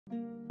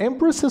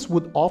Empresses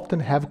would often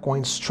have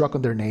coins struck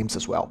on their names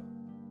as well.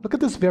 Look at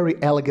this very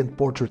elegant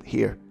portrait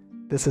here.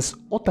 This is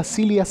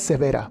Otacilia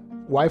Severa,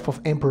 wife of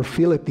Emperor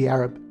Philip the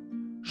Arab.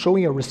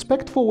 Showing a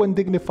respectful and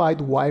dignified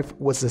wife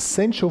was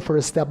essential for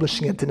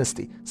establishing a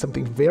dynasty,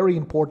 something very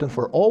important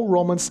for all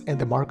Romans and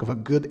the mark of a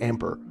good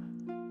emperor.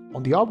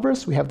 On the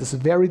obverse, we have this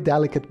very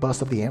delicate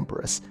bust of the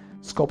empress,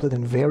 sculpted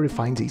in very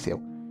fine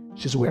detail.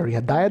 She's wearing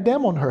a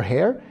diadem on her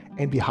hair,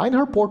 and behind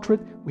her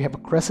portrait we have a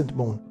crescent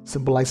moon,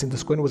 symbolizing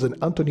this coin was an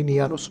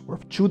Antoninianus,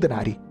 worth 2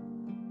 denarii.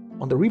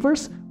 On the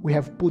reverse, we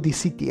have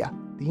Pudicitia,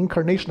 the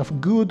incarnation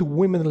of good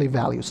womanly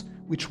values,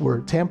 which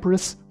were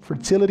temperance,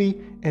 fertility,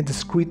 and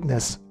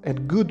discreetness,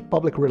 and good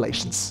public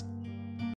relations.